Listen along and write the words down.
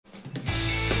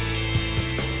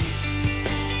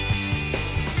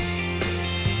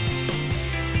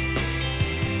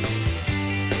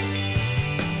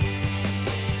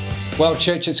Well,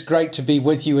 church, it's great to be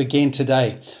with you again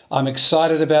today. I'm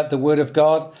excited about the Word of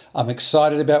God. I'm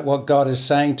excited about what God is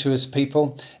saying to His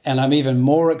people. And I'm even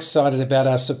more excited about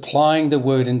us applying the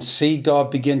Word and see God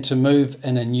begin to move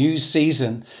in a new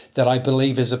season that I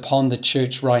believe is upon the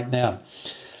church right now.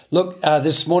 Look,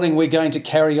 this morning we're going to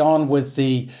carry on with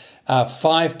the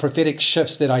 5 prophetic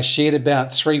shifts that I shared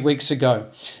about 3 weeks ago.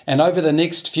 And over the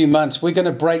next few months, we're going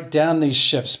to break down these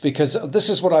shifts, because this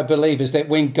is what I believe is that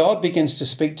when God begins to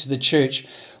speak to the church,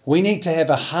 we need to have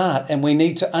a heart and we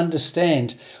need to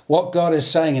understand what God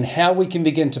is saying and how we can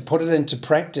begin to put it into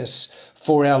practice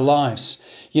for our lives.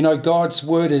 You know, God's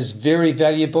word is very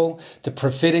valuable. The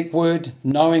prophetic word,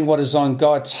 knowing what is on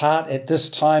God's heart at this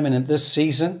time and at this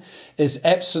season, is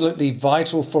absolutely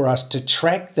vital for us to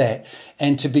track that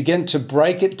and to begin to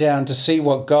break it down to see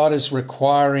what God is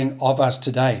requiring of us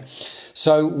today.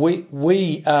 So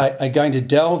we are going to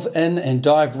delve in and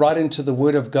dive right into the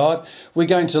Word of God. We're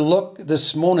going to look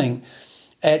this morning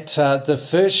at the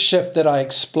first shift that I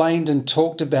explained and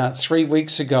talked about 3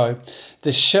 weeks ago,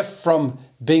 the shift from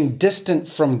being distant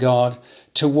from God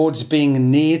towards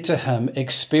being near to Him,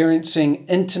 experiencing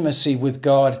intimacy with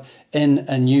God in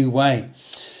a new way.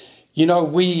 You know,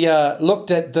 we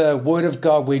looked at the Word of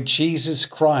God where Jesus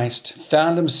Christ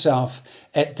found Himself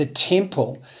at the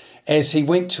temple as He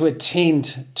went to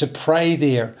attend to pray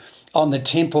there on the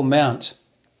Temple Mount.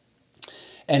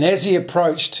 And as He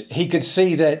approached, He could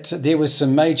see that there was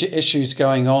some major issues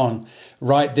going on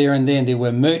right there and then. There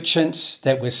were merchants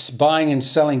that were buying and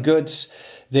selling goods.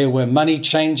 There were money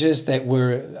changers that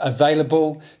were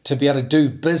available to be able to do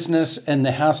business in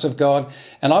the house of God.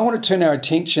 And I want to turn our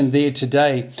attention there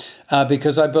today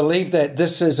because I believe that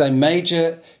this is a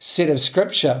major set of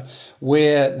scripture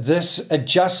where this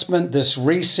adjustment, this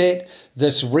reset,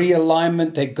 this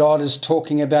realignment that God is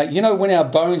talking about. You know, when our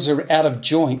bones are out of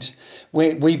joint,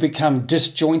 we become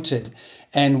disjointed.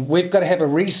 And we've got to have a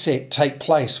reset take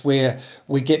place where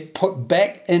we get put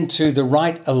back into the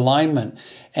right alignment.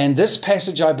 And this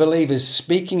passage, I believe, is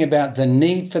speaking about the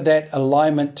need for that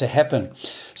alignment to happen.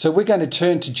 So we're going to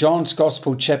turn to John's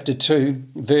Gospel, chapter 2,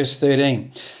 verse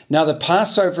 13. Now the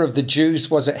Passover of the Jews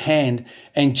was at hand,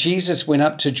 and Jesus went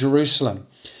up to Jerusalem.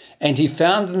 And He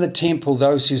found in the temple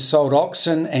those who sold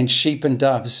oxen and sheep and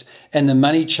doves, and the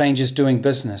money changers doing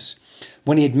business.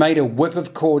 When He had made a whip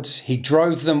of cords, He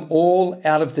drove them all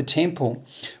out of the temple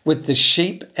with the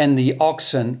sheep and the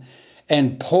oxen,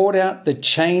 and poured out the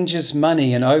changers'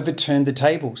 money and overturned the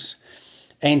tables.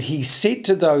 And He said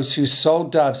to those who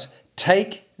sold doves,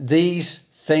 "Take these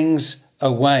things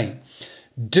away.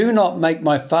 Do not make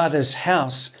my Father's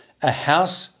house a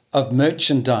house of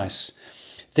merchandise."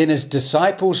 Then His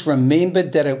disciples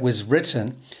remembered that it was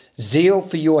written, "Zeal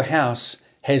for your house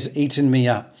has eaten me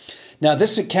up." Now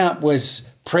this account was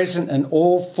present in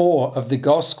all 4 of the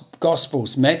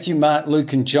Gospels, Matthew, Mark,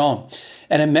 Luke and John.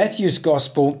 And in Matthew's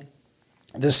Gospel,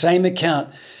 the same account,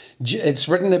 it's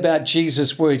written about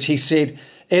Jesus' words. He said,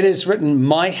 "It is written,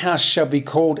 my house shall be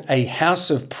called a house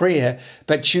of prayer,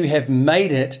 but you have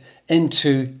made it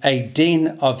into a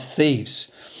den of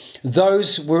thieves."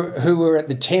 Those who were at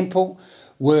the temple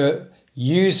were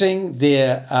using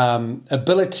their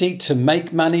ability to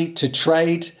make money, to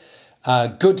trade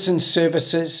goods and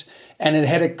services, and it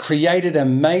had created a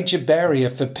major barrier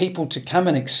for people to come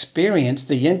and experience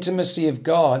the intimacy of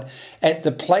God at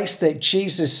the place that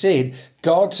Jesus said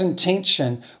God's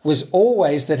intention was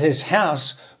always that His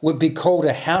house would be called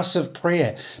a house of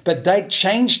prayer. But they'd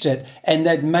changed it and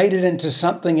they'd made it into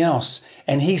something else.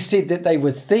 And He said that they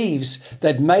were thieves.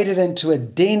 They'd made it into a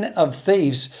den of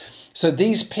thieves. So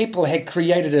these people had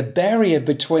created a barrier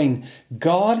between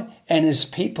God and His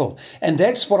people. And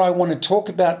that's what I want to talk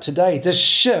about today, this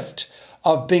shift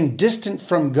of being distant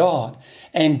from God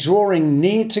and drawing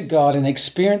near to God and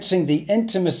experiencing the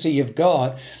intimacy of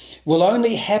God will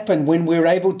only happen when we're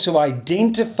able to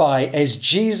identify, as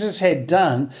Jesus had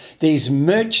done, these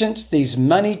merchants, these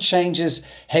money changers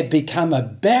had become a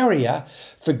barrier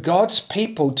for God's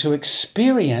people to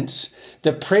experience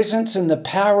the presence and the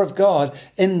power of God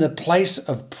in the place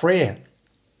of prayer.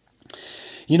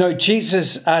 You know,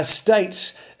 Jesus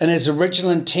states in His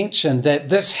original intention that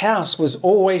this house was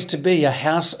always to be a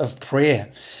house of prayer,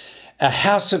 a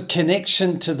house of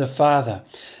connection to the Father,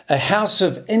 a house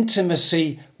of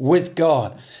intimacy with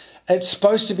God. It's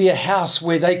supposed to be a house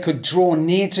where they could draw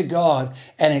near to God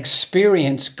and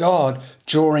experience God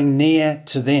drawing near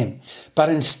to them. But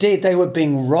instead, they were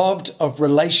being robbed of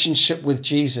relationship with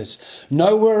Jesus.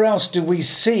 Nowhere else do we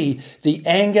see the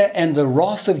anger and the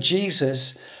wrath of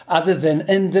Jesus other than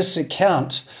in this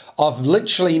account of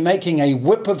literally making a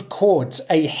whip of cords,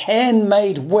 a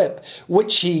handmade whip,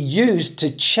 which he used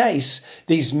to chase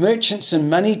these merchants and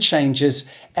money changers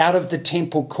out of the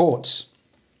temple courts.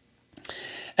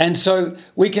 And so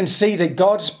we can see that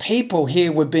God's people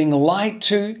here were being lied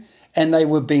to and they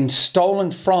were being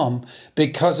stolen from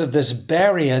because of this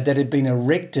barrier that had been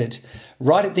erected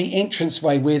right at the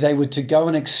entranceway where they were to go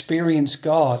and experience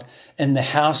God in the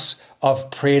house of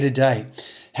prayer today.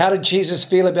 How did Jesus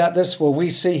feel about this? Well, we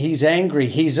see he's angry,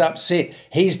 he's upset,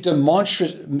 he's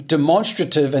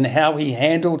demonstrative in how he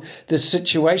handled this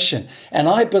situation. And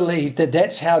I believe that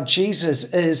that's how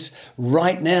Jesus is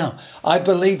right now. I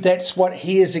believe that's what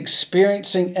he is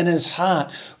experiencing in his heart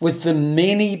with the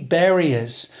many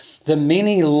barriers, the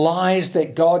many lies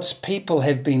that God's people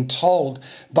have been told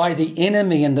by the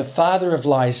enemy and the father of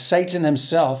lies, Satan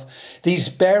himself. These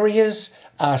barriers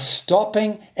are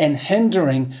stopping and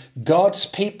hindering God's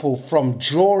people from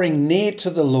drawing near to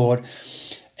the Lord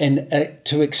and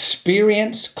to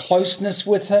experience closeness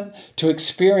with him, to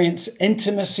experience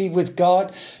intimacy with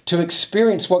God, to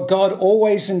experience what God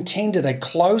always intended, a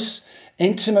close,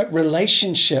 intimate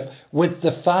relationship with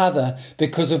the Father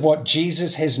because of what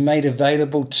Jesus has made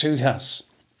available to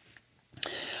us.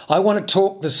 I want to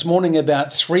talk this morning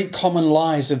about 3 common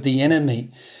lies of the enemy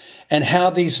and how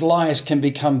these lies can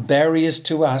become barriers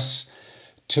to us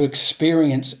to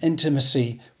experience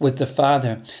intimacy with the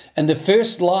Father. And the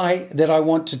first lie that I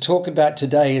want to talk about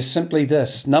today is simply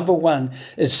this. Number 1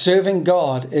 is serving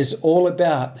God is all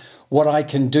about what I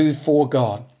can do for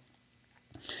God.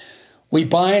 We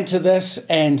buy into this,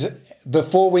 and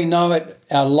before we know it,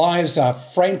 our lives are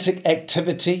frantic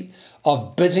activity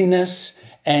of busyness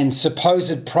and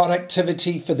supposed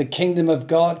productivity for the kingdom of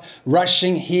God,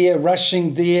 rushing here,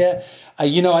 rushing there.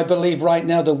 I believe right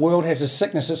now the world has a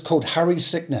sickness. It's called hurry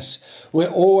sickness.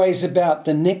 We're always about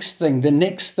the next thing, the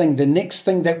next thing, the next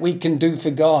thing that we can do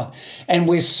for God. And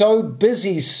we're so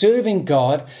busy serving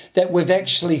God that we've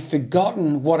actually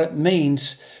forgotten what it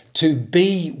means to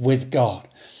be with God.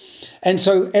 And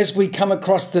so as we come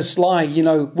across this lie,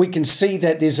 we can see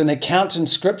that there's an account in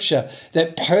Scripture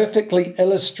that perfectly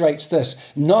illustrates this.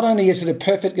 Not only is it a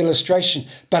perfect illustration,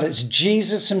 but it's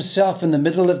Jesus himself in the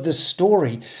middle of this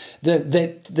story.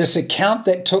 This account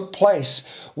that took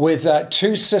place with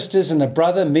 2 sisters and a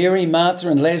brother, Mary, Martha,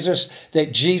 and Lazarus,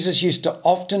 that Jesus used to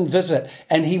often visit.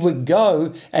 And he would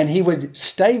go and he would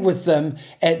stay with them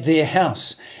at their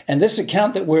house. And this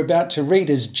account that we're about to read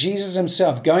is Jesus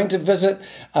himself going to visit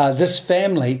this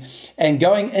family and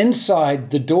going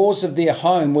inside the doors of their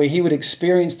home where he would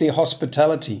experience their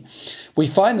hospitality. We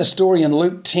find the story in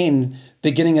Luke 10,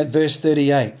 beginning at verse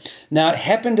 38. Now it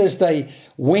happened as they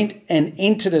went and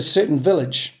entered a certain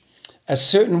village, a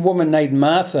certain woman named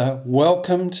Martha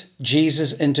welcomed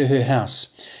Jesus into her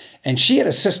house. And she had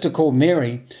a sister called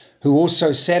Mary, who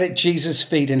also sat at Jesus'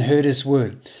 feet and heard his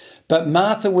word. But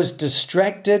Martha was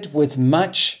distracted with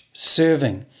much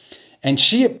serving. And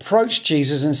she approached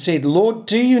Jesus and said, Lord,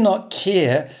 do you not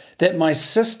care that my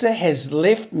sister has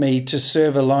left me to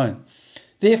serve alone?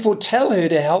 Therefore tell her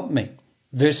to help me.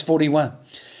 Verse 41.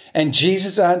 And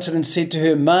Jesus answered and said to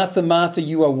her, Martha, Martha,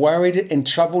 you are worried and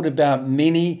troubled about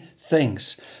many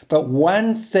things, but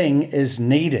one thing is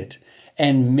needed,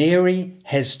 and Mary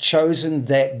has chosen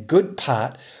that good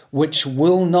part which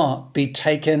will not be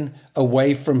taken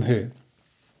away from her.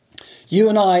 You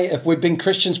and I, if we've been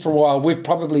Christians for a while, we've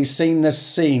probably seen this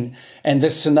scene and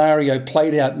this scenario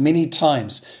played out many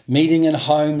times. Meeting in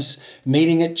homes,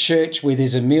 meeting at church where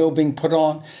there's a meal being put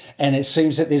on, and it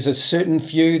seems that there's a certain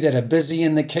few that are busy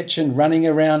in the kitchen running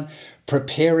around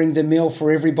preparing the meal for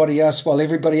everybody else while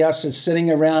everybody else is sitting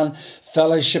around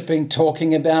fellowshipping,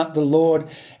 talking about the Lord,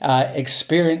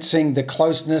 experiencing the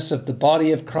closeness of the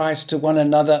body of Christ to one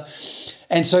another.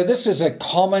 And so this is a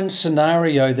common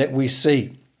scenario that we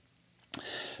see.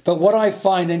 But what I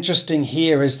find interesting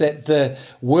here is that the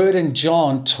word in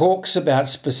John talks about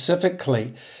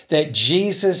specifically that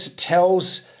Jesus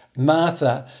tells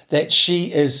Martha that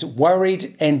she is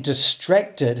worried and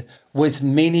distracted with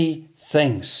many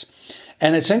things.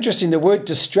 And it's interesting, the word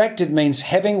distracted means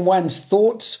having one's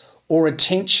thoughts or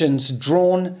attentions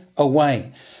drawn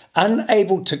away,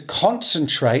 unable to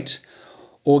concentrate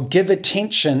or give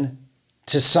attention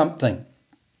to something.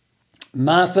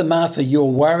 Martha, Martha, you're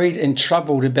worried and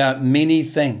troubled about many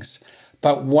things,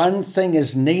 but one thing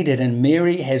is needed, and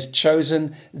Mary has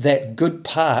chosen that good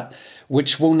part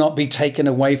which will not be taken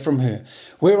away from her.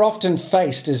 We're often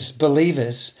faced as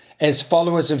believers, as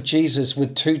followers of Jesus,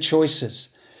 with 2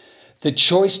 choices. The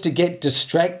choice to get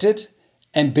distracted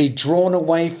and be drawn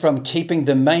away from keeping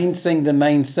the main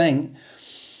thing,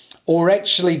 or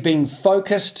actually being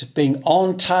focused, being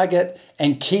on target,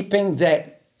 and keeping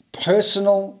that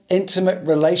personal, intimate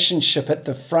relationship at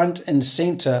the front and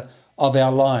center of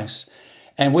our lives.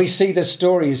 And we see the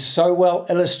story is so well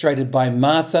illustrated by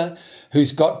Martha,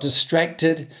 who's got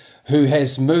distracted, who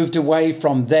has moved away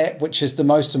from that which is the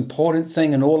most important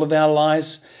thing in all of our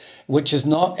lives, which is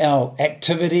not our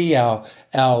activity,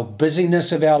 our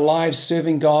busyness of our lives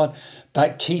serving God,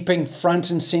 but keeping front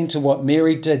and center what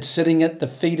Mary did, sitting at the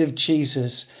feet of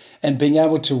Jesus and being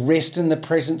able to rest in the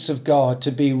presence of God,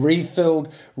 to be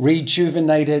refilled,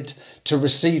 rejuvenated, to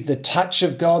receive the touch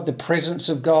of God, the presence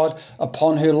of God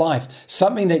upon her life.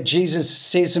 Something that Jesus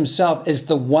says himself is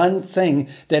the one thing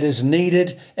that is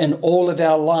needed in all of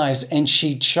our lives. And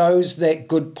she chose that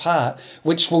good part,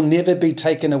 which will never be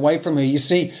taken away from her. You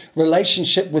see,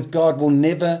 relationship with God will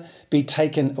never be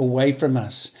taken away from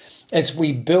us. As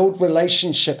we build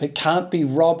relationship, it can't be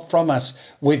robbed from us.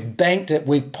 We've banked it.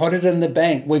 We've put it in the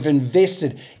bank. We've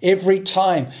invested. Every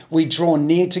time we draw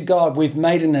near to God, we've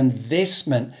made an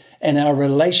investment in our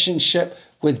relationship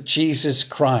with Jesus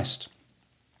Christ.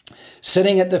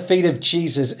 Sitting at the feet of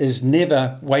Jesus is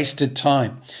never wasted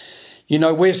time. You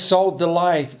know, we've sold the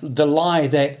lie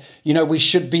that, you know, we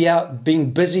should be out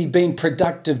being busy, being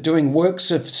productive, doing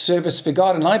works of service for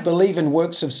God. And I believe in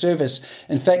works of service.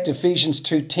 In fact, Ephesians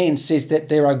 2:10 says that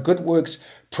there are good works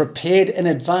prepared in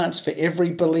advance for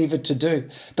every believer to do,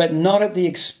 but not at the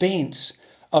expense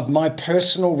of my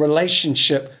personal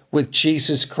relationship with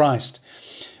Jesus Christ.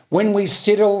 When we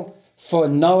settle for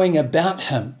knowing about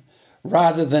him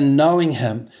rather than knowing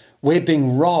him, we're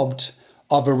being robbed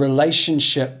of a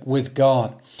relationship with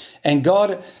God. And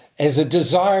God has a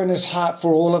desire in his heart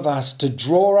for all of us to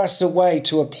draw us away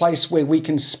to a place where we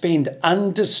can spend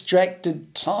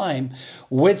undistracted time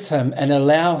with him and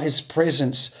allow his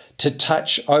presence to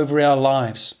touch over our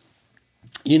lives.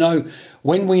 You know,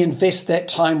 when we invest that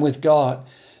time with God,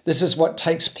 this is what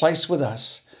takes place with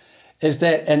us, is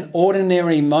that an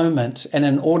ordinary moment and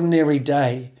an ordinary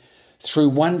day, through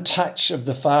one touch of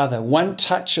the Father, one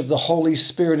touch of the Holy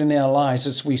Spirit in our lives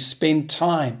as we spend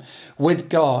time with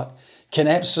God, can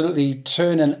absolutely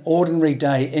turn an ordinary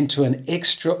day into an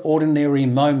extraordinary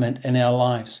moment in our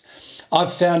lives.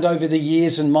 I've found over the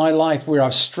years in my life where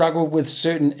I've struggled with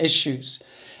certain issues,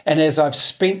 and as I've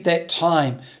spent that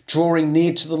time drawing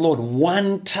near to the Lord,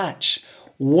 one touch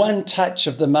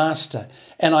of the Master,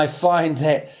 and I find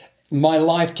that my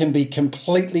life can be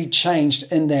completely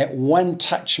changed in that one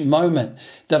touch moment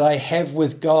that I have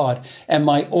with God. And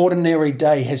my ordinary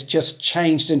day has just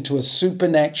changed into a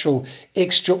supernatural,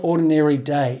 extraordinary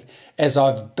day as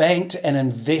I've banked and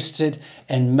invested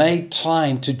and made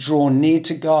time to draw near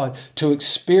to God, to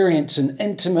experience an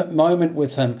intimate moment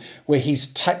with him where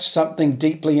he's touched something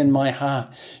deeply in my heart.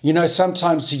 You know,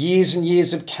 sometimes years and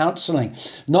years of counseling,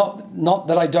 not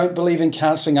that I don't believe in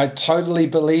counseling, I totally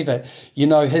believe it. You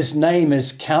know, his name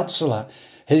is Counselor.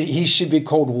 He should be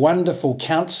called Wonderful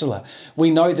Counselor. We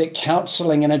know that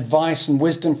counseling and advice and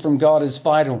wisdom from God is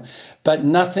vital, but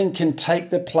nothing can take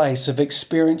the place of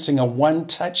experiencing a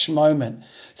one-touch moment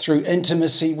through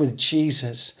intimacy with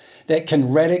Jesus that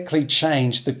can radically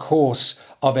change the course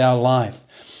of our life.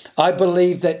 I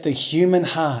believe that the human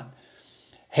heart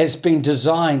has been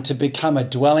designed to become a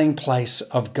dwelling place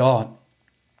of God.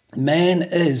 Man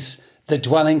is the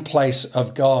dwelling place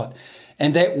of God,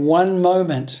 and that one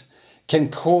moment can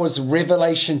cause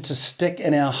revelation to stick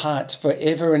in our hearts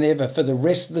forever and ever for the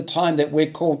rest of the time that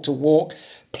we're called to walk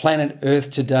planet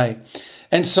Earth today.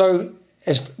 And so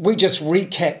as we just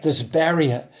recap this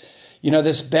barrier,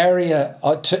 this barrier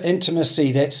to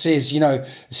intimacy that says,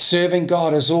 serving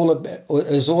God is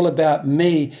all about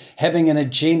me having an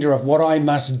agenda of what I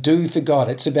must do for God.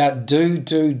 It's about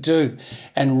do,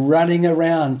 and running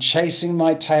around, chasing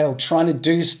my tail, trying to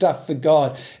do stuff for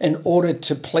God in order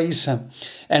to please him.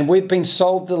 And we've been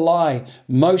sold the lie,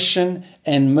 motion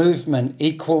and movement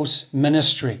equals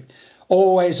ministry.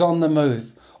 Always on the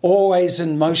move, always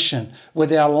in motion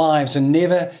with our lives, and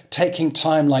never taking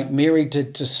time like Mary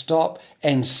did to stop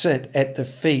and sit at the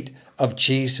feet of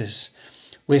Jesus.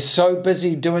 We're so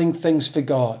busy doing things for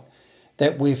God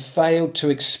that we've failed to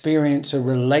experience a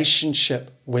relationship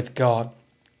with God.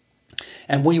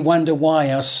 And we wonder why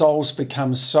our souls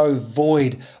become so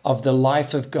void of the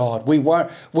life of God. We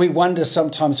wonder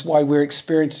sometimes why we're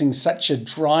experiencing such a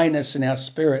dryness in our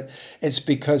spirit. It's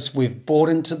because we've bought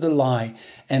into the lie,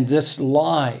 and this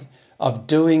lie of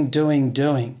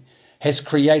doing has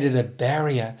created a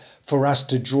barrier for us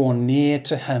to draw near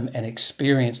to him and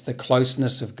experience the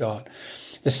closeness of God.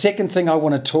 The second thing I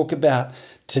want to talk about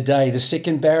today, the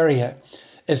second barrier,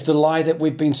 is the lie that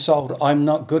we've been sold. I'm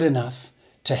not good enough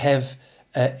to have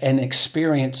and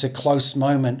experience a close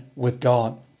moment with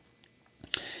God.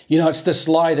 You know, it's this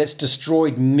lie that's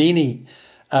destroyed many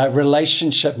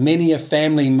relationship, many a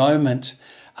family moment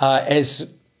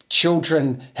as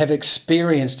children have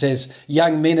experienced, as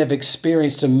young men have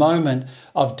experienced a moment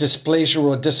of displeasure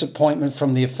or disappointment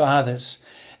from their fathers.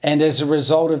 And as a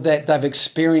result of that, they've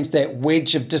experienced that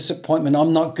wedge of disappointment.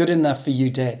 I'm not good enough for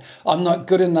you, Dad. I'm not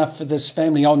good enough for this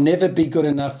family. I'll never be good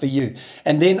enough for you.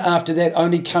 And then after that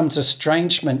only comes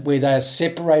estrangement, where they are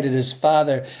separated as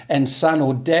father and son,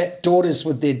 or daughters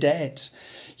with their dads.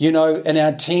 You know, in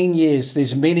our teen years,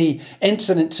 there's many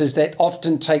incidences that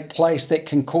often take place that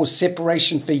can cause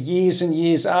separation for years and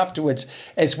years afterwards,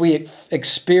 as we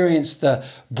experience the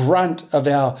brunt of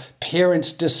our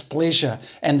parents' displeasure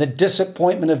and the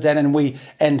disappointment of that.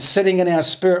 And sitting in our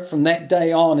spirit from that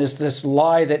day on is this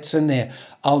lie that's in there.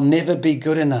 I'll never be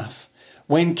good enough.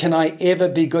 When can I ever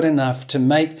be good enough to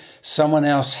make someone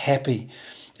else happy?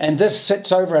 And this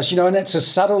sits over us, you know, and it's a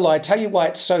subtle lie. I tell you why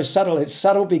it's so subtle. It's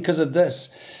subtle because of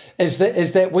this. Is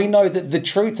that we know that the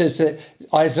truth is that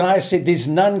Isaiah said there's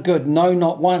none good, no,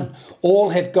 not one.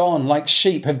 All have gone like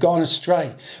sheep, have gone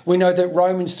astray. We know that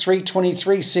Romans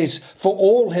 3:23 says, for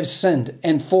all have sinned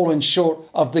and fallen short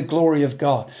of the glory of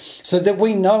God. So that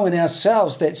we know in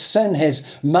ourselves that sin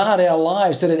has marred our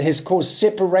lives, that it has caused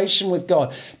separation with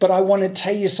God. But I want to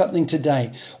tell you something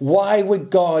today. Why would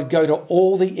God go to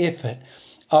all the effort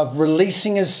of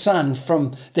releasing his son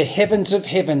from the heavens of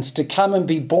heavens to come and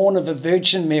be born of a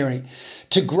Virgin Mary,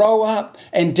 to grow up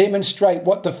and demonstrate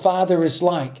what the Father is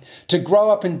like, to grow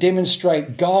up and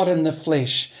demonstrate God in the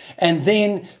flesh, and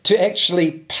then to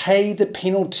actually pay the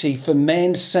penalty for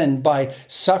man's sin by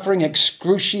suffering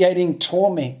excruciating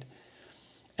torment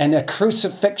and a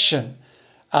crucifixion,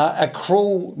 a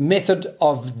cruel method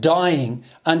of dying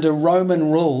under Roman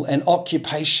rule and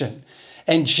occupation.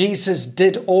 And Jesus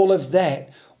did all of that.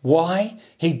 Why?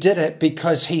 He did it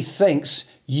because he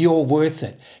thinks you're worth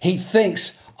it. He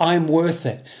thinks I'm worth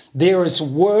it. There is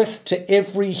worth to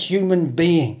every human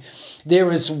being.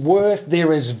 There is worth,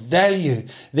 there is value.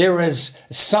 There is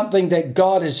something that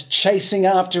God is chasing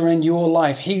after in your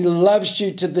life. He loves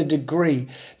you to the degree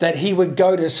that he would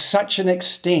go to such an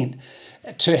extent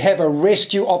to have a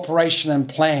rescue operation and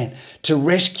plan to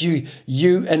rescue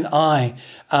you and I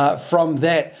from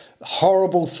that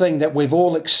horrible thing that we've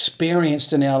all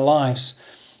experienced in our lives,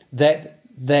 that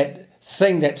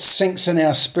thing that sinks in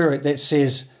our spirit that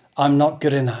says, I'm not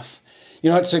good enough.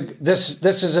 You know,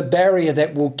 this is a barrier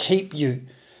that will keep you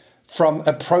from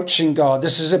approaching God.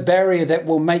 This is a barrier that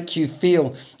will make you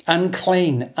feel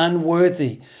unclean,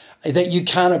 unworthy, that you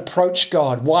can't approach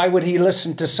God. Why would he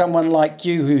listen to someone like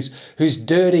you who's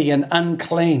dirty and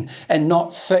unclean and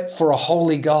not fit for a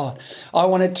holy God? I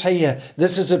want to tell you,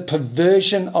 this is a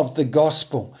perversion of the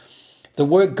gospel. The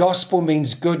word gospel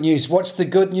means good news. What's the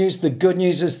good news? The good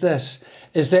news is this,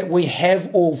 is that we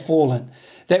have all fallen,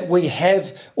 that we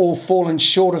have all fallen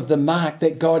short of the mark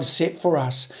that God set for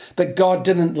us. But God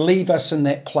didn't leave us in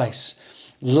that place.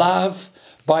 Love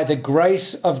by the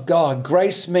grace of God.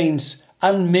 Grace means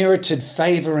unmerited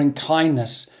favor and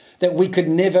kindness that we could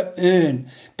never earn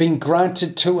being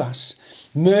granted to us.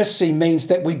 Mercy means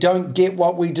that we don't get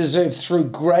what we deserve.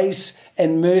 Through grace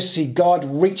and mercy, God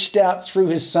reached out through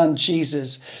his son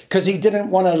Jesus, because he didn't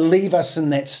want to leave us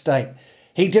in that state.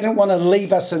 He didn't want to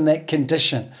leave us in that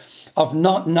condition of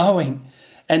not knowing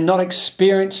and not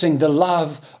experiencing the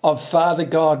love of Father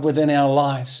God within our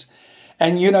lives.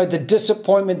 And you know, the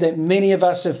disappointment that many of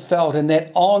us have felt, and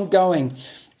that ongoing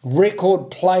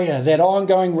record player, that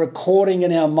ongoing recording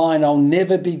in our mind, I'll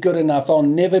never be good enough, I'll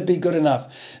never be good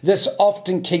enough. This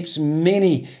often keeps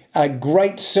many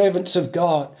great servants of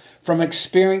God from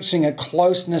experiencing a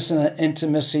closeness and an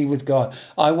intimacy with God.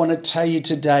 I want to tell you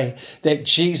today that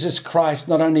Jesus Christ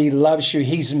not only loves you,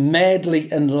 he's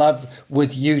madly in love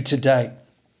with you today.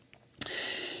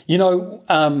 You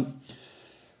know,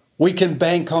 we can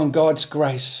bank on God's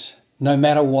grace no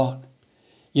matter what.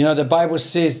 You know, the Bible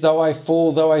says, though I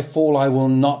fall, I will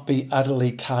not be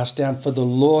utterly cast down, for the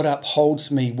Lord upholds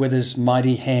me with his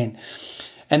mighty hand.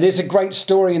 And there's a great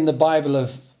story in the Bible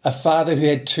of a father who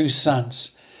had two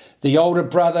sons. The older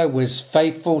brother was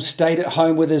faithful, stayed at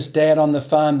home with his dad on the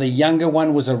farm. The younger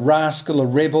one was a rascal, a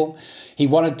rebel. He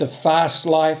wanted the fast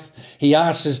life. He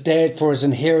asks his dad for his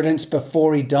inheritance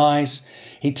before he dies.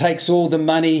 He takes all the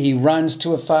money. He runs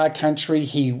to a far country.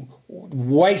 He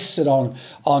wasted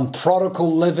on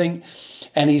prodigal living,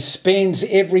 and he spends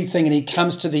everything, and he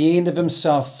comes to the end of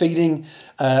himself feeding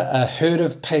a herd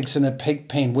of pigs in a pig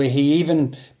pen, where he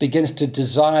even begins to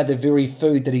desire the very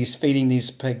food that he's feeding these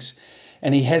pigs.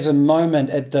 And he has a moment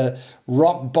at the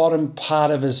rock bottom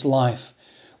part of his life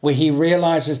where he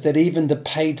realizes that even the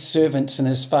paid servants in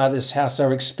his father's house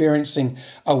are experiencing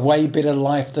a way better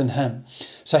life than him.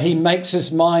 So he makes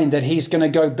his mind that he's going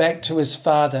to go back to his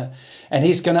father and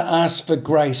he's going to ask for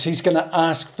grace. He's going to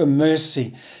ask for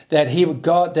mercy, that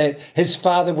that his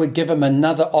father would give him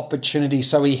another opportunity.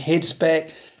 So he heads back.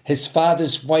 His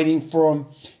father's waiting for him.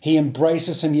 He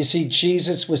embraces him. You see,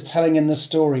 Jesus was telling in the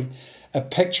story a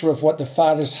picture of what the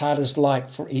Father's heart is like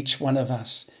for each one of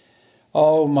us.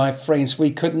 Oh, my friends,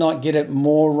 we could not get it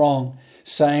more wrong,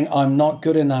 saying, I'm not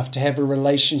good enough to have a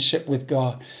relationship with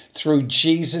God. Through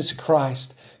Jesus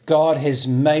Christ, God has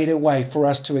made a way for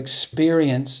us to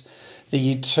experience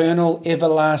the eternal,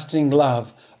 everlasting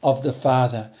love of the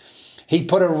Father. He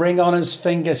put a ring on his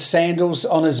finger, sandals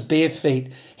on his bare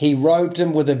feet. He robed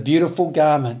him with a beautiful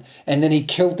garment, and then he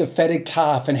killed the fatted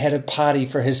calf and had a party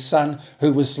for his son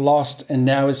who was lost and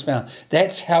now is found.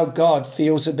 That's how God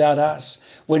feels about us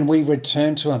when we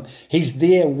return to him. He's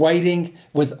there waiting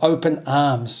with open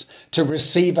arms to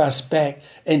receive us back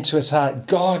into his heart.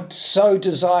 God so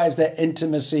desires that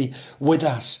intimacy with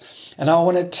us. And I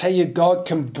want to tell you, God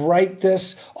can break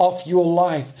this off your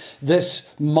life,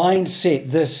 this mindset,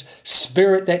 this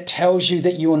spirit that tells you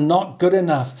that you're not good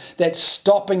enough, that's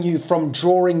stopping you from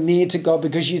drawing near to God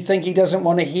because you think he doesn't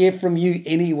want to hear from you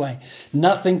anyway.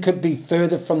 Nothing could be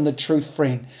further from the truth,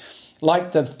 friend.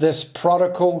 Like this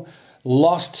prodigal,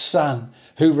 lost son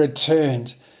who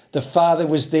returned, the father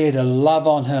was there to love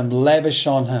on him, lavish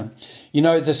on him. You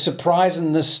know, the surprise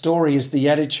in this story is the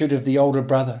attitude of the older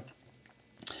brother.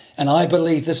 And I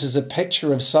believe this is a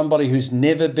picture of somebody who's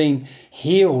never been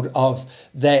healed of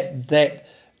that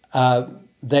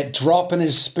drop in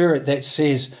his spirit that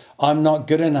says, I'm not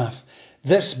good enough.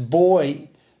 This boy,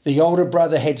 the older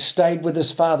brother, had stayed with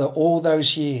his father all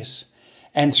those years.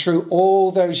 And through all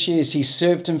those years, he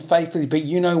served him faithfully. But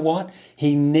you know what?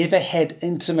 He never had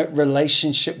intimate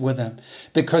relationship with him.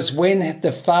 Because when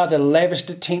the father lavished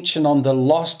attention on the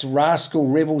lost, rascal,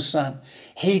 rebel son,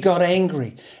 he got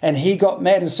angry and he got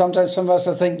mad. And sometimes some of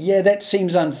us think, yeah, that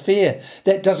seems unfair.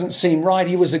 That doesn't seem right.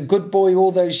 He was a good boy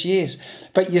all those years.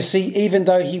 But you see, even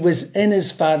though he was in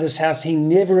his father's house, he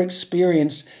never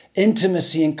experienced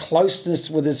intimacy and closeness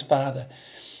with his father.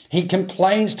 He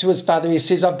complains to his father. He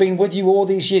says, I've been with you all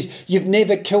these years. You've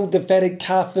never killed the fatted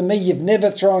calf for me. You've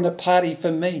never thrown a party for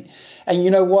me. And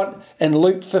you know what? In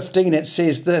Luke 15, it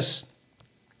says this.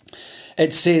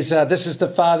 It says, this is the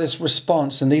father's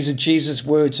response. And these are Jesus'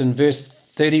 words in verse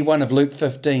 31 of Luke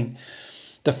 15.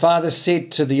 The father said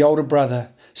to the older brother,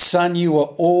 Son, you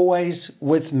are always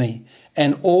with me,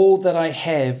 and all that I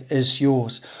have is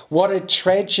yours. What a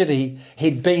tragedy.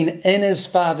 He'd been in his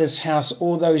father's house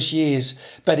all those years,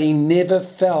 but he never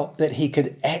felt that he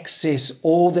could access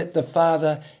all that the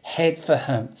father had for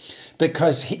him.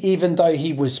 Because even though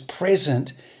he was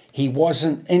present, he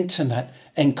wasn't intimate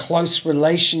and close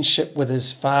relationship with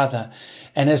his father.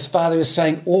 And his father is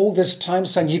saying, all this time,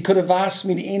 son, you could have asked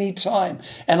me at any time,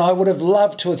 and I would have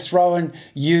loved to have thrown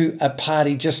you a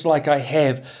party just like I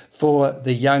have for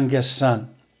the younger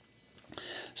son.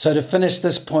 So to finish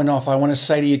this point off, I want to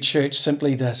say to you, church,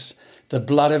 simply this. The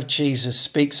blood of Jesus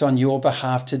speaks on your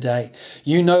behalf today.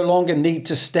 You no longer need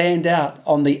to stand out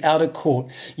on the outer court.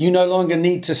 You no longer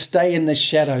need to stay in the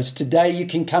shadows. Today you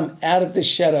can come out of the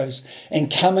shadows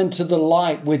and come into the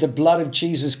light where the blood of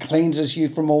Jesus cleanses you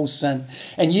from all sin.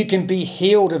 And you can be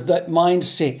healed of that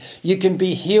mindset. You can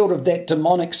be healed of that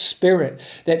demonic spirit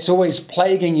that's always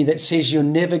plaguing you that says you're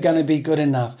never going to be good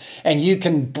enough. And you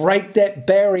can break that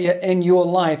barrier in your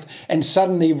life and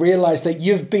suddenly realize that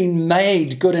you've been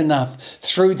made good enough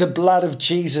through the blood of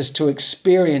Jesus to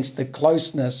experience the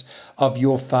closeness of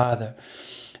your Father.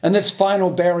 And this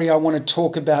final barrier I want to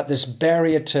talk about, this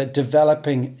barrier to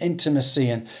developing intimacy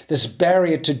and this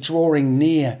barrier to drawing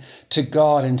near to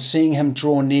God and seeing Him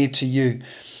draw near to you.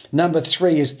 Number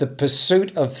 3 is the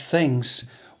pursuit of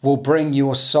things will bring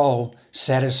your soul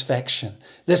satisfaction.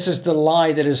 This is the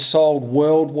lie that is sold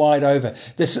worldwide over.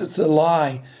 This is the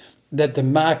lie that the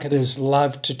marketers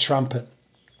love to trumpet.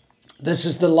 This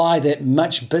is the lie that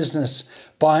much business,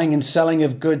 buying and selling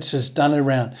of goods has done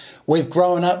around. We've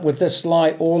grown up with this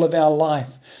lie all of our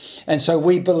life. And so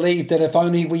we believe that if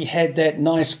only we had that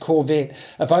nice Corvette,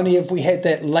 if we had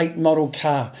that late model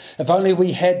car, if only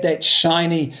we had that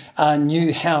shiny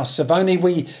new house, if only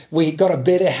we got a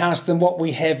better house than what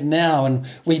we have now, and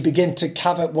we begin to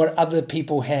covet what other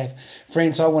people have.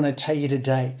 Friends, I want to tell you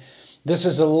today, this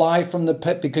is a lie from the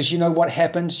pit, because you know what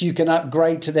happens? You can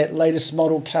upgrade to that latest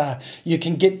model car. You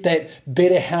can get that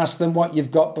better house than what you've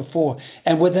got before.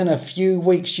 And within a few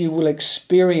weeks, you will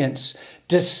experience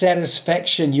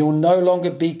dissatisfaction. You'll no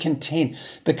longer be content,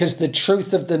 because the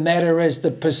truth of the matter is the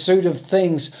pursuit of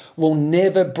things will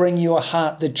never bring your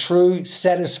heart the true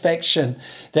satisfaction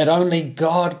that only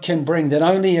God can bring, that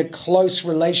only a close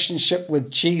relationship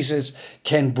with Jesus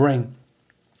can bring.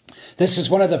 This is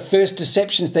one of the first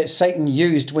deceptions that Satan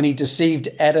used when he deceived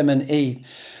Adam and Eve,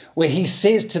 where he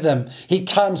says to them, he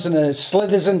comes and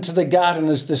slithers into the garden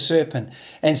as the serpent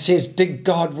and says, did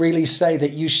God really say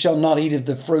that you shall not eat of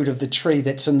the fruit of the tree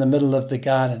that's in the middle of the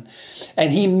garden?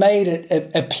 And he made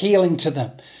it appealing to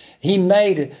them. He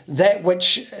made that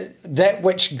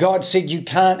which God said you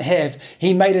can't have,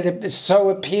 he made it so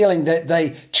appealing that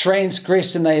they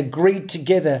transgressed and they agreed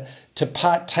together to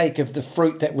partake of the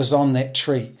fruit that was on that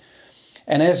tree.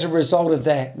 And as a result of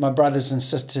that, my brothers and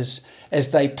sisters,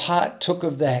 as they partook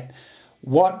of that,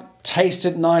 what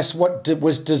tasted nice, what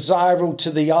was desirable to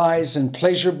the eyes and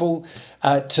pleasurable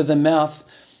to the mouth,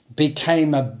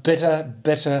 became a bitter,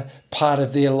 bitter part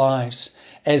of their lives.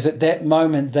 As at that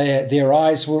moment their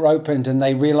eyes were opened and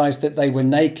they realized that they were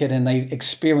naked, and they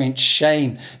experienced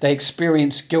shame. They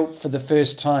experienced guilt for the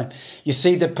first time. You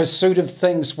see, the pursuit of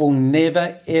things will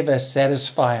never, ever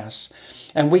satisfy us.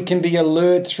 And we can be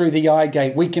allured through the eye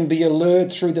gate. We can be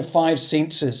allured through the five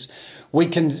senses. We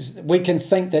can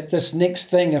think that this next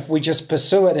thing, if we just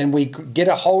pursue it and we get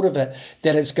a hold of it,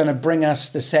 that it's going to bring us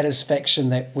the satisfaction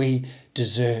that we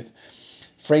deserve.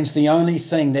 Friends, the only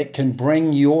thing that can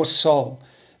bring your soul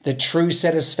the true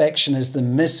satisfaction is the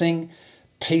missing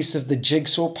piece of the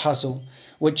jigsaw puzzle,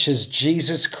 which is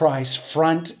Jesus Christ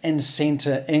front and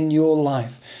center in your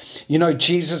life. You know,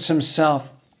 Jesus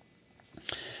himself,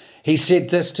 he said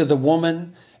this to the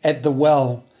woman at the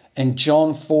well in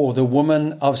John 4, the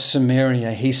woman of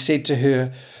Samaria. He said to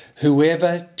her,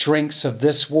 whoever drinks of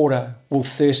this water will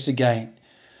thirst again.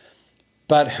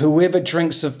 But whoever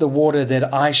drinks of the water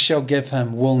that I shall give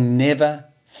him will never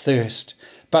thirst.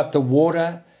 But the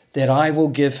water that I will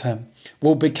give him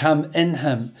will become in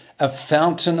him a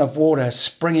fountain of water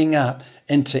springing up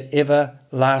into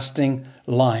everlasting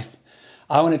life.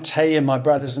 I want to tell you, my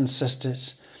brothers and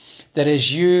sisters, that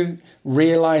as you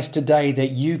realize today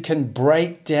that you can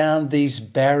break down these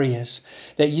barriers,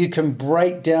 that you can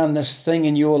break down this thing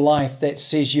in your life that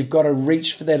says you've got to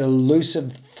reach for that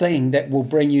elusive thing that will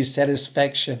bring you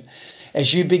satisfaction,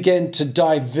 as you begin to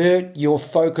divert your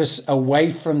focus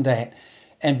away from that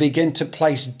and begin to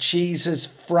place Jesus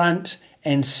front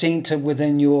and center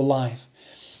within your life,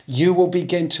 you will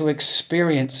begin to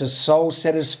experience a soul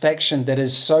satisfaction that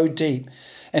is so deep.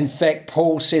 In fact,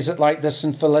 Paul says it like this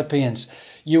in Philippians.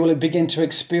 You will begin to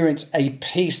experience a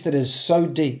peace that is so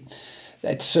deep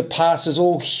that surpasses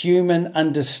all human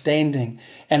understanding,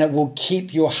 and it will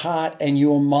keep your heart and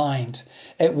your mind.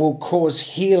 It will cause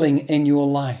healing in your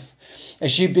life.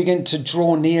 As you begin to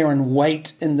draw near and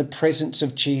wait in the presence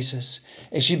of Jesus,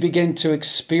 as you begin to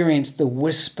experience the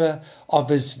whisper of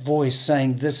his voice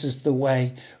saying, this is the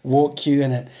way, walk you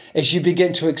in it. As you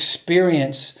begin to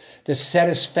experience the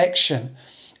satisfaction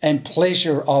and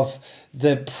pleasure of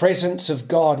the presence of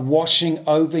God washing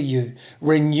over you,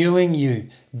 renewing you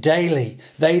daily.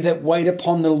 They that wait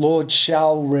upon the Lord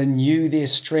shall renew their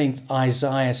strength,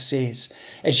 Isaiah says.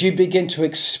 As you begin to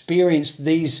experience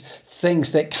these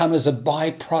things that come as a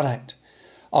byproduct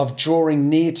of drawing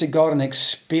near to God and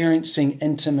experiencing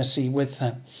intimacy with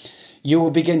him, you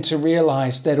will begin to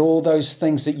realize that all those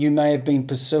things that you may have been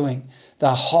pursuing,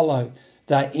 they're hollow,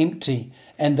 they're empty,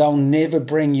 and they'll never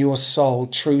bring your soul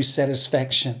true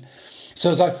satisfaction. So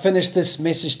as I finish this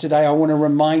message today, I want to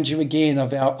remind you again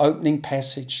of our opening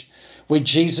passage where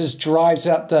Jesus drives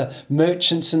out the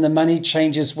merchants and the money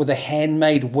changers with a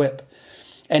handmade whip.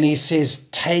 And he says,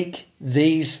 take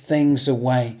these things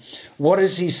away. What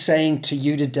is he saying to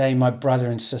you today, my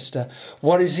brother and sister?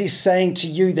 What is he saying to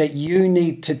you that you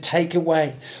need to take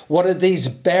away? What are these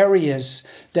barriers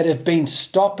that have been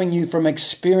stopping you from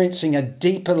experiencing a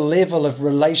deeper level of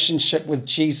relationship with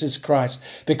Jesus Christ?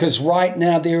 Because right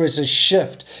now there is a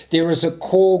shift. There is a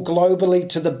call globally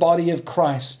to the body of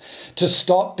Christ to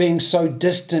stop being so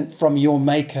distant from your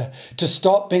Maker, to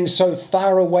stop being so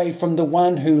far away from the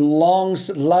one who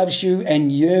longs, loves you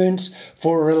and yearns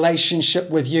for a relationship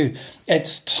with you.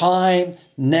 It's time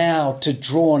now to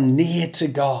draw near to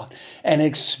God and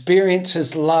experience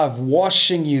his love,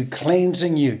 washing you,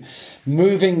 cleansing you,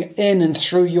 moving in and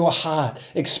through your heart,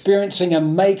 experiencing a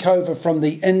makeover from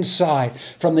the inside,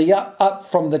 from the up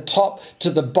from the top to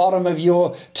the bottom of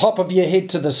your top of your head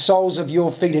to the soles of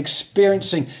your feet,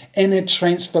 experiencing inner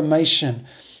transformation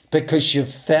because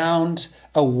you've found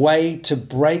a way to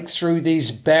break through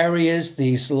these barriers,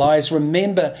 these lies.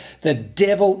 Remember, the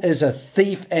devil is a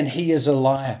thief and he is a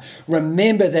liar.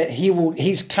 Remember that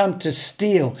he's come to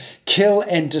steal, kill,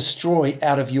 and destroy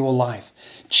out of your life.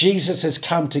 Jesus has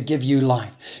come to give you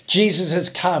life. Jesus has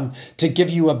come to give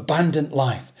you abundant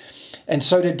life. And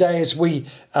so today, as we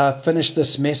finish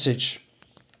this message,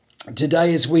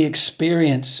 today as we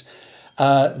experience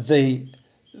the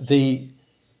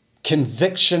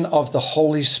conviction of the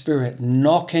Holy Spirit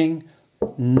knocking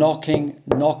on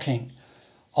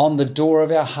the door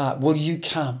of our heart, will you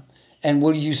come and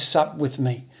will you sup with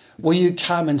me? Will you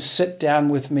come and sit down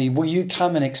with me? Will you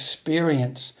come and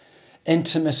experience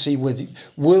intimacy with you?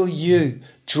 Will you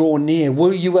draw near?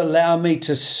 Will you allow me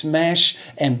to smash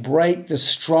and break the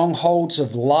strongholds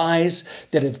of lies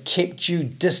that have kept you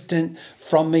distant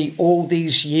from me all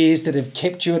these years, that have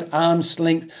kept you at arm's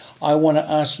length? I want to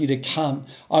ask you to come.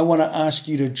 I want to ask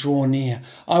you to draw near.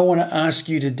 I want to ask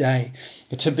you today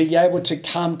to be able to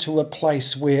come to a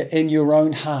place where in your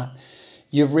own heart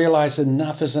you've realized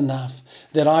enough is enough,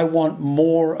 that I want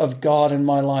more of God in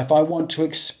my life. I want to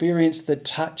experience the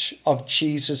touch of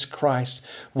Jesus Christ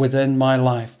within my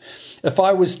life. If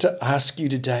I was to ask you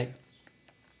today,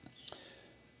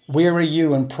 where are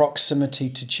you in proximity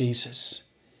to Jesus?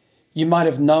 You might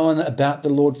have known about the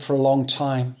Lord for a long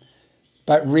time,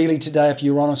 but really today, if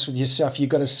you're honest with yourself, you've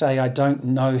got to say, I don't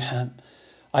know him.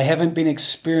 I haven't been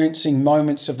experiencing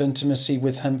moments of intimacy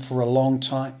with him for a long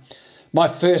time. My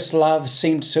first love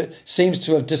seems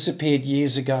to have disappeared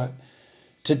years ago.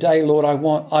 Today, Lord, I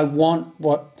want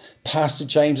what Pastor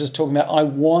James is talking about. I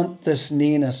want this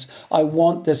nearness. I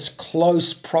want this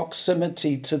close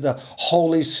proximity to the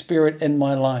Holy Spirit in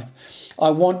my life. I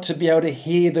want to be able to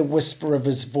hear the whisper of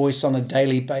his voice on a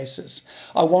daily basis.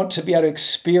 I want to be able to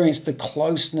experience the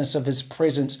closeness of his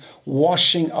presence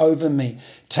washing over me,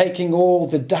 taking all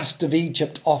the dust of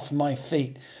Egypt off my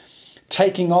feet,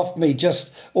 taking off me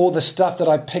just all the stuff that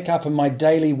I pick up in my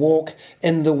daily walk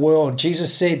in the world.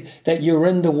 Jesus said that you're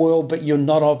in the world, but you're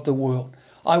not of the world.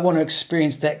 I want to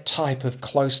experience that type of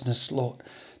closeness, Lord,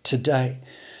 today.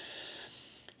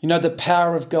 You know, the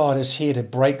power of God is here to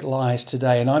break lies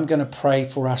today, and I'm going to pray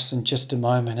for us in just a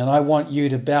moment. And I want you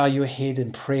to bow your head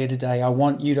in prayer today. I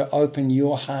want you to open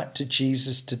your heart to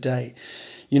Jesus today.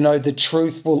 You know, the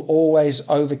truth will always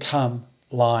overcome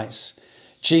lies.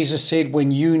 Jesus said,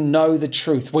 when you know the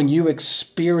truth, when you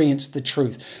experience the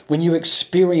truth, when you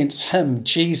experience him,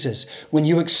 Jesus, when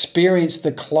you experience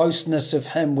the closeness of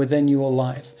him within your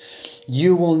life,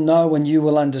 you will know and you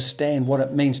will understand what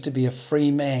it means to be a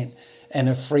free man and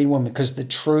a free woman, because the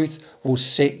truth will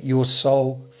set your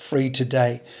soul free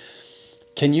today.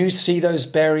 Can you see those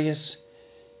barriers?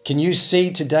 Can you see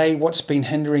today what's been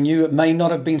hindering you? It may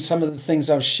not have been some of the things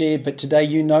I've shared, but today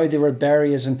you know there are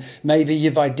barriers, and maybe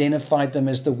you've identified them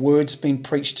as the word's been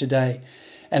preached today.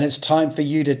 And it's time for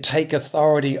you to take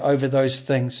authority over those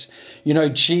things. You know,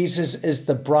 Jesus is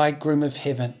the bridegroom of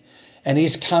heaven, and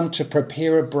he's come to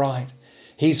prepare a bride.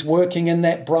 He's working in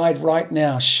that bride right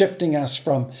now, shifting us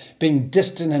from being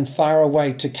distant and far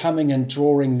away to coming and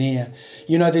drawing near.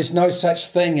 You know, there's no such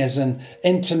thing as an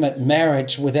intimate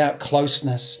marriage without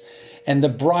closeness. And the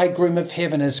bridegroom of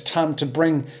heaven has come to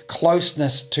bring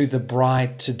closeness to the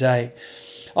bride today.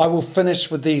 I will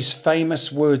finish with these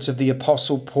famous words of the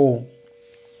Apostle Paul,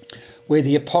 where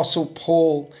the Apostle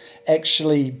Paul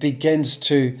actually begins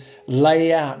to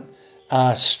lay out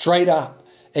straight up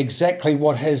exactly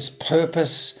what his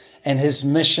purpose and his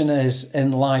mission is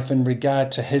in life in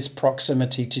regard to his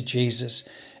proximity to Jesus.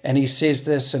 And he says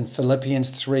this in Philippians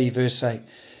 3 verse 8,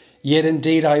 "Yet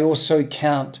indeed I also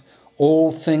count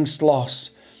all things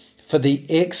lost for the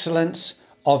excellence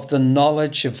of the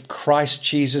knowledge of Christ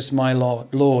Jesus my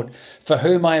Lord, for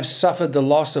whom I have suffered the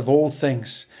loss of all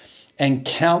things, and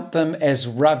count them as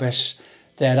rubbish,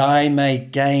 that I may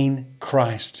gain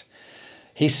Christ."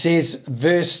 He says,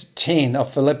 verse 10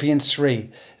 of Philippians 3,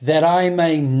 that I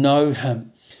may know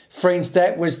him. Friends,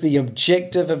 that was the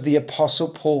objective of the Apostle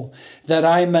Paul, that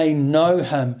I may know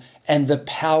him and the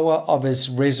power of his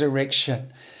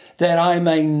resurrection, that I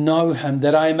may know him,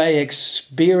 that I may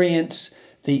experience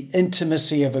the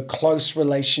intimacy of a close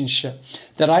relationship,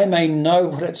 that I may know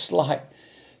what it's like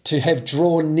to have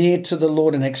drawn near to the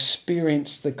Lord and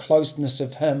experience the closeness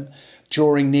of him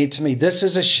drawing near to me. This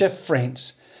is a shift,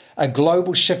 friends. A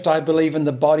global shift, I believe, in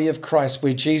the body of Christ,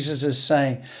 where Jesus is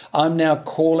saying, I'm now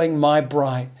calling my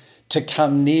bride to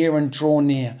come near and draw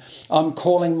near. I'm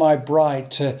calling my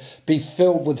bride to be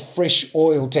filled with fresh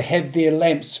oil, to have their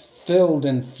lamps filled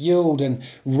and fueled and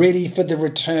ready for the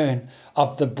return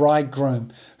of the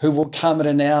bridegroom, who will come at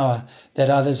an hour that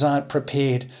others aren't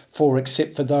prepared for,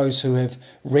 except for those who have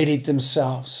readied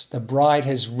themselves. The bride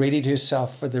has readied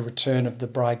herself for the return of the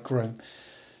bridegroom.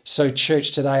 So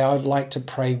church, today I would like to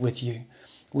pray with you.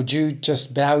 Would you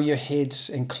just bow your heads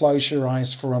and close your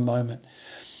eyes for a moment?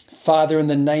 Father, in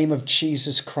the name of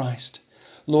Jesus Christ,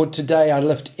 Lord, today I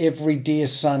lift every dear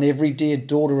son, every dear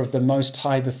daughter of the Most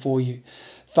High before you.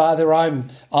 Father,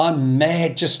 I'm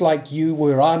mad just like you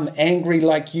were. I'm angry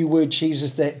like you were,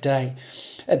 Jesus, that day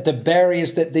at the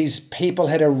barriers that these people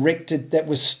had erected that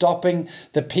was stopping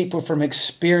the people from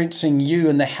experiencing you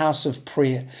in the house of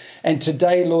prayer. And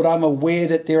today, Lord, I'm aware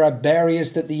that there are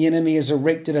barriers that the enemy has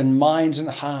erected in minds and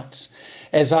hearts.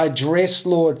 As I address,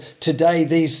 Lord, today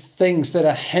these things that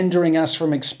are hindering us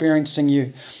from experiencing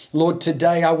you, Lord,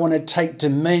 today I want to take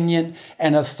dominion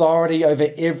and authority over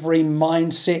every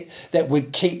mindset that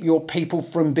would keep your people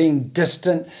from being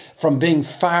distant, from being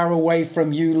far away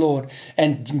from you, Lord.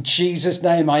 And in Jesus'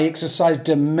 name, I exercise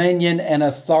dominion and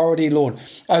authority, Lord,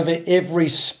 over every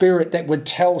spirit that would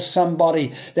tell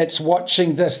somebody that's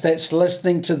watching this, that's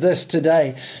listening to this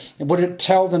today. Would it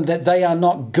tell them that they are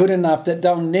not good enough, that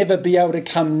they'll never be able to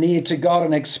come near to God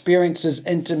and experience His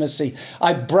intimacy?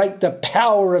 I break the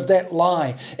power of that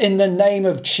lie in the name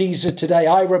of Jesus today.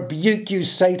 I rebuke you,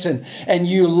 Satan, and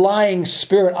you lying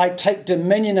spirit. I take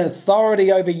dominion and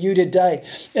authority over you today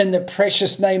in the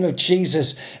precious name of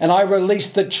Jesus. And I release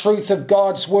the truth of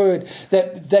God's word,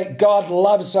 that God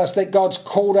loves us, that God's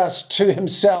called us to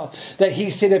Himself, that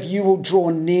He said, if you will draw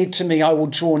near to me, I will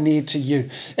draw near to you.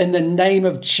 In the name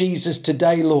of Jesus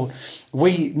today, Lord,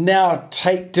 we now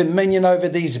take dominion over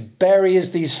these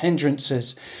barriers, these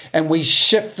hindrances, and we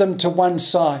shift them to one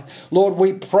side. Lord,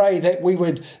 we pray that we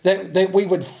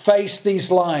would face these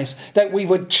lies, that we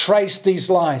would trace these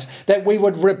lies, that we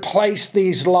would replace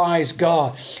these lies,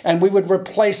 God, and we would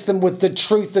replace them with the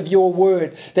truth of your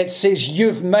word that says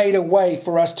you've made a way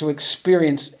for us to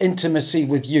experience intimacy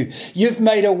with you. You've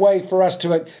made a way for us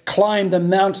to climb the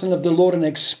mountain of the Lord and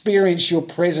experience your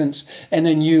presence in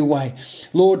a new way.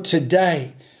 Lord, today,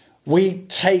 we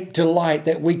take delight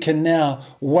that we can now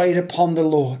wait upon the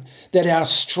Lord, that our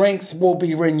strength will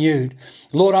be renewed.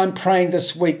 Lord, I'm praying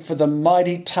this week for the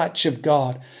mighty touch of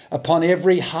God upon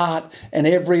every heart and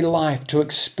every life to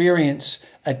experience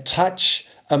a touch,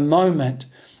 a moment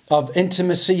of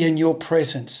intimacy in your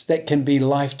presence that can be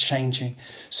life-changing.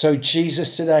 So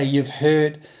Jesus, today you've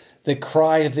heard the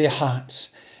cry of their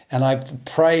hearts, and I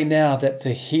pray now that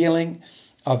the healing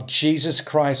of Jesus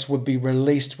Christ would be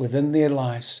released within their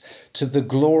lives to the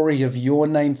glory of your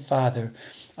name, Father.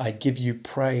 I give you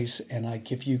praise and I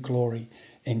give you glory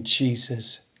in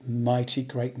Jesus' mighty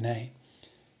great name.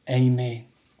 Amen.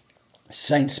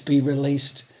 Saints, be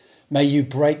released. May you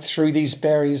break through these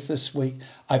barriers this week.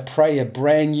 I pray a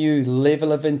brand new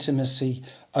level of intimacy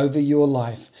over your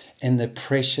life in the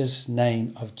precious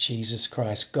name of Jesus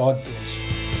Christ. God bless you.